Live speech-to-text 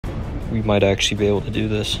we might actually be able to do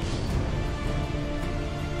this.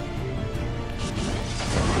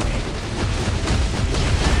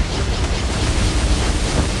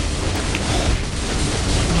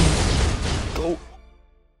 Go.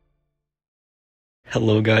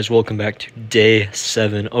 Hello guys, welcome back to day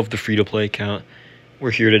 7 of the free-to-play account.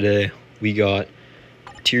 We're here today. We got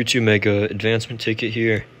tier 2 mega advancement ticket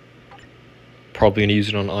here. Probably gonna use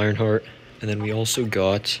it on Ironheart. And then we also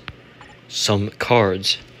got some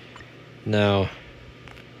cards. Now,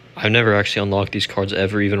 I've never actually unlocked these cards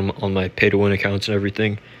ever, even on my pay-to-win accounts and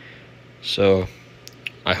everything. So,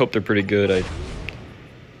 I hope they're pretty good. I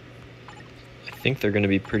think they're gonna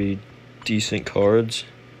be pretty decent cards.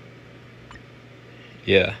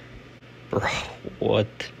 Yeah. Bro, what?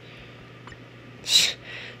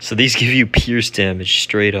 So these give you pierce damage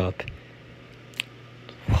straight up.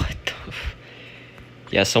 What the f—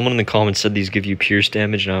 yeah, someone in the comments said these give you pierce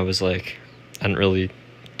damage, and I was like, I didn't really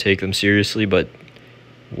take them seriously, but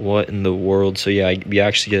what in the world? So yeah, we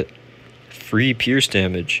actually get free pierce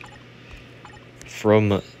damage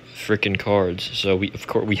from freaking cards. So of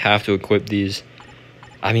course we have to equip these.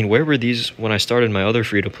 I mean, where were these when I started my other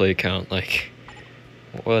free-to-play account? Like,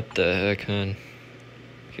 what the heck, man?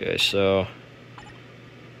 Okay, so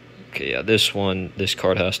okay, yeah, this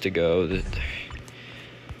card has to go.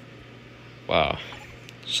 Wow.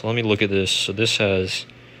 So let me look at this. So this has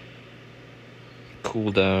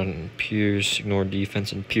cooldown, pierce, ignore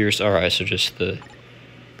defense, and pierce. Alright, so just the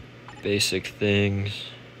basic things.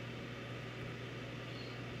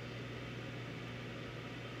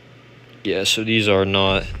 Yeah, so these are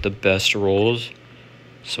not the best rolls,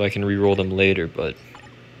 so I can re-roll them later, but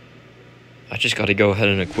I just gotta go ahead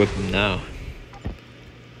and equip them now.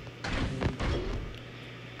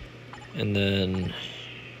 And then,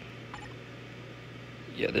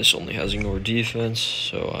 yeah, this only has ignore defense,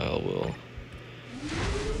 so I will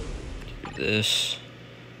do this.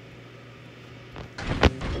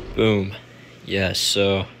 Boom. Yes,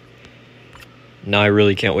 so now I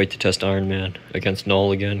really can't wait to test Iron Man against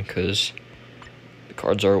Knull again, because the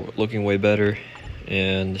cards are looking way better,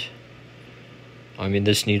 and I mean,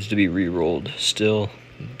 this needs to be re-rolled still,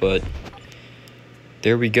 but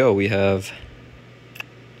there we go. We have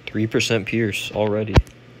 3% pierce already,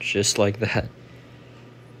 just like that.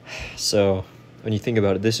 So when you think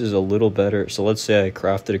about it, this is a little better. So let's say I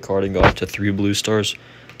crafted a card and got up to 3 blue stars.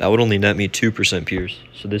 That would only net me 2% pierce.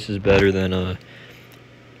 So this is better than a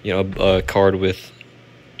card with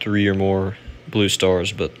 3 or more blue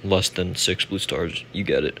stars, but less than 6 blue stars. You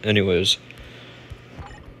get it. Anyways.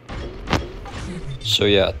 So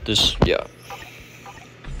yeah,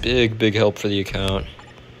 big help for the account.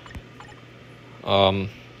 I'm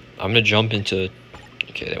gonna jump into,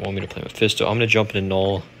 okay, they want me to play Mephisto. I'm gonna jump into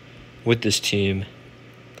Knull with this team.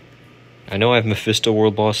 I know I have Mephisto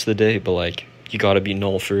World Boss of the Day, but like, you gotta be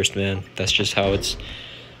Knull first, man. That's just how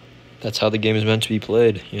that's how the game is meant to be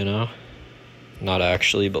played, you know? Not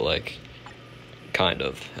actually, but like, kind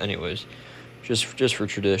of. Anyways, just for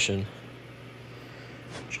tradition.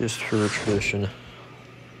 Just for tradition.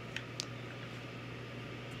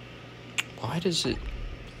 Why does it...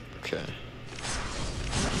 okay.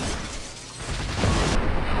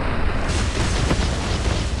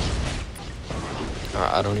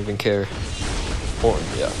 Alright, I don't even care. Or,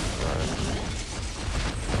 yeah, alright.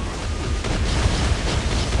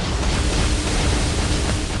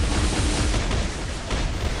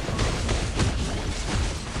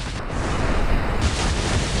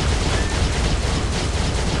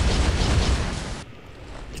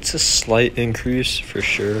 It's a slight increase for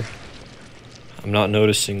sure. I'm not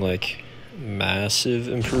noticing like massive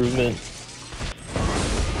improvement.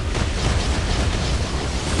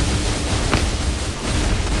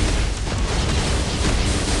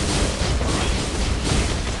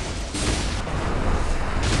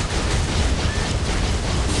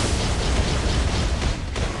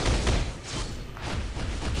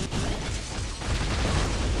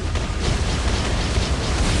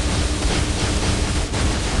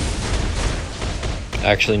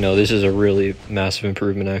 Actually, no, this is a really massive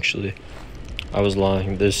improvement, actually. I was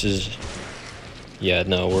lying. This is... yeah,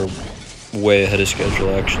 no, we're way ahead of schedule,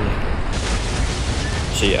 actually.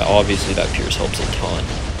 So yeah, obviously that pierce helps a ton.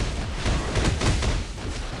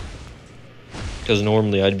 Because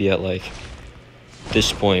normally I'd be at, like,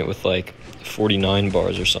 this point with, like, 49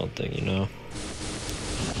 bars or something, you know?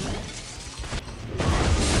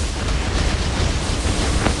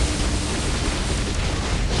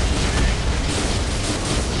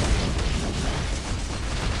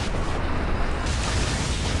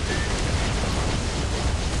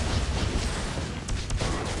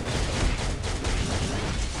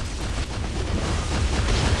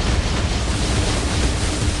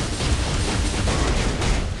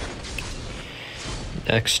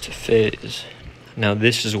 Next phase. Now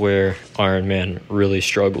this is where Iron Man really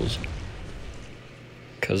struggles.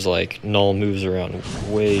 Because, like, Knull moves around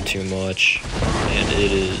way too much. And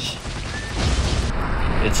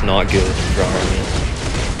it's not good for Iron Man.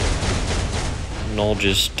 Knull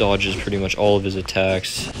just dodges pretty much all of his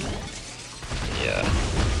attacks. Yeah.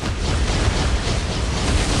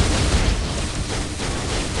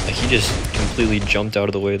 Like, he just completely jumped out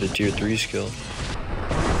of the way of the tier 3 skill.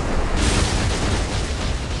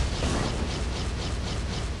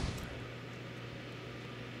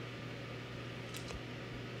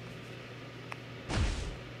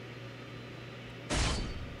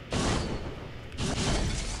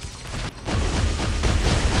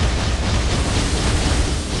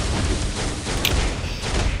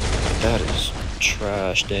 That is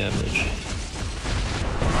trash damage.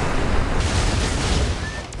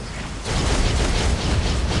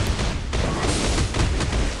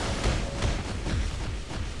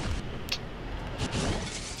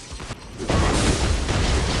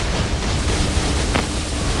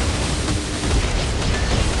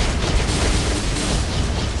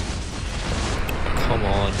 Come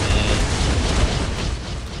on, man.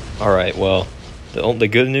 Alright, well, the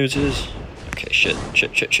good news is... Okay, shit.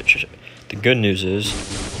 The good news is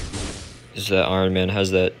that Iron Man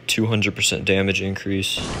has that 200% damage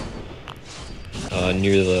increase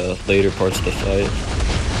near the later parts of the fight.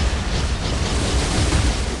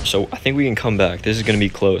 So I think we can come back. This is going to be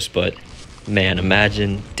close, but man,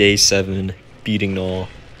 imagine day 7 beating Knull.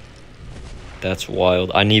 That's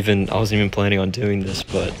wild. I wasn't even planning on doing this,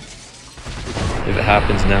 but if it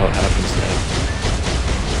happens now, it happens now.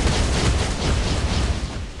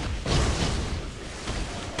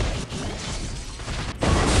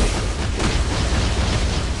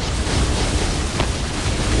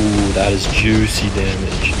 Ooh, that is juicy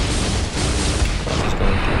damage. He's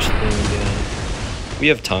going through his thing again. We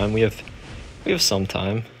have time. We have some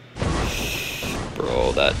time.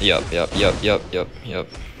 Bro, that yep.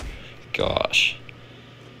 Gosh.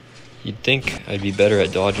 You'd think I'd be better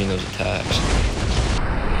at dodging those attacks.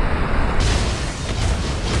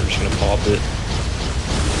 I'm just gonna pop it.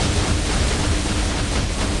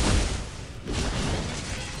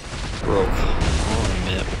 Bro, come on,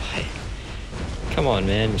 man. Why? Come on,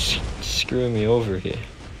 man. You're screwing me over here.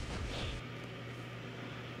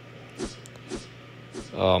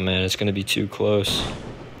 Oh, man. It's gonna be too close.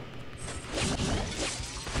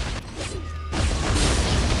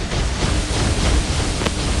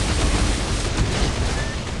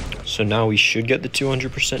 So now we should get the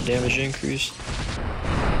 200% damage increase.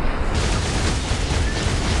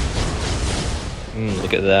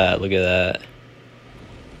 Look at that.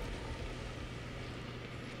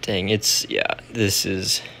 Dang, this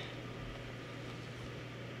is...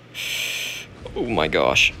 Oh my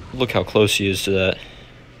gosh, look how close he is to that.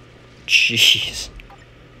 Jeez.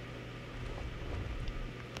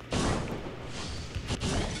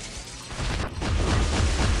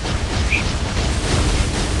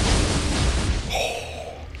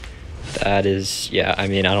 That is, yeah, I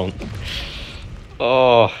mean, I don't...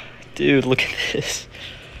 Oh, dude, look at this.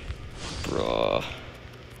 Bruh.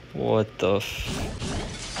 What the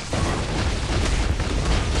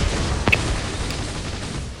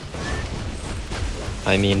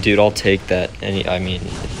I mean, dude, I'll take that. I mean...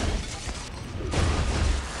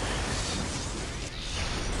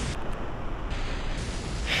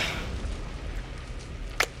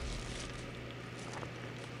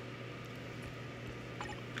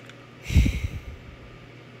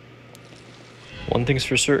 One thing's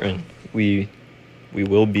for certain, we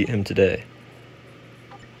will beat him today.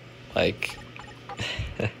 Like,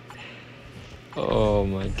 oh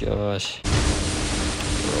my gosh. Bro,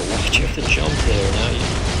 why'd you have to jump there? Now you...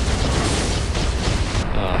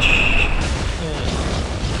 Oh,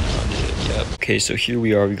 dude, yep. Okay, so here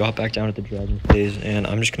we are. We got back down at the dragon phase, and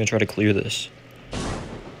I'm just gonna try to clear this.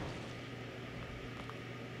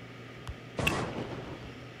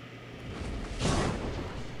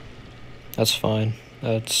 That's fine.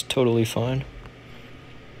 That's totally fine.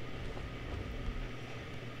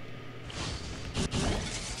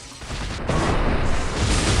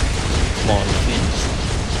 Come on, please.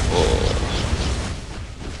 Oh.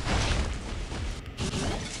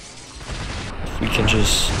 If we can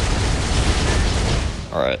just...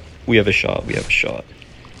 Alright, we have a shot.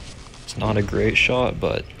 It's not a great shot,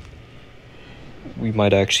 but we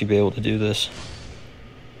might actually be able to do this.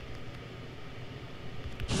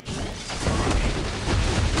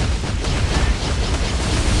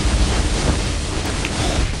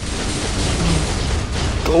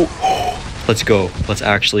 Go. Let's go. Let's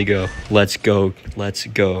actually go. Let's go.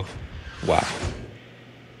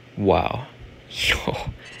 Wow. Yo,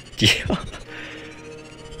 yeah.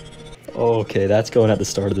 Okay, that's going at the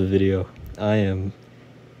start of the video. I am...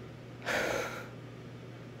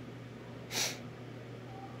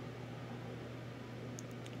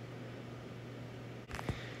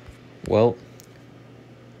 Well,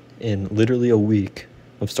 in literally a week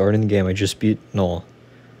of starting the game, I just beat Knull.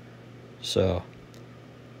 So,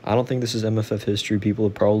 I don't think this is MFF history. People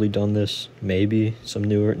have probably done this. Maybe some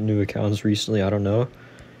new accounts recently. I don't know.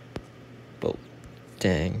 But,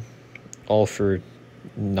 dang. All for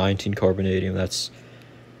 19 carbonadium. It's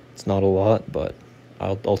not a lot, but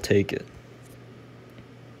I'll take it.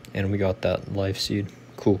 And we got that life seed.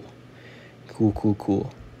 Cool.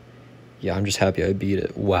 Cool. Yeah, I'm just happy I beat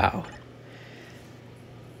it. Wow.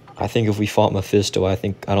 I think if we fought Mephisto, I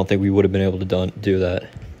don't think we would have been able to do that,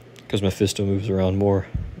 because Mephisto moves around more.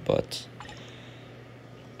 But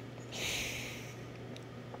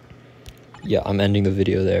yeah, I'm ending the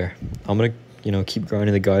video there. I'm gonna keep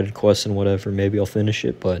grinding the guided quests and whatever. Maybe I'll finish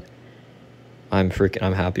it, but I'm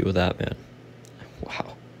happy with that, man.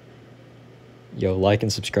 Wow. Yo, like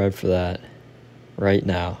and subscribe for that right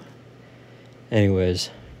now.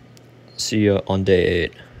 Anyways, see ya on day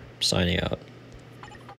 8. Signing out.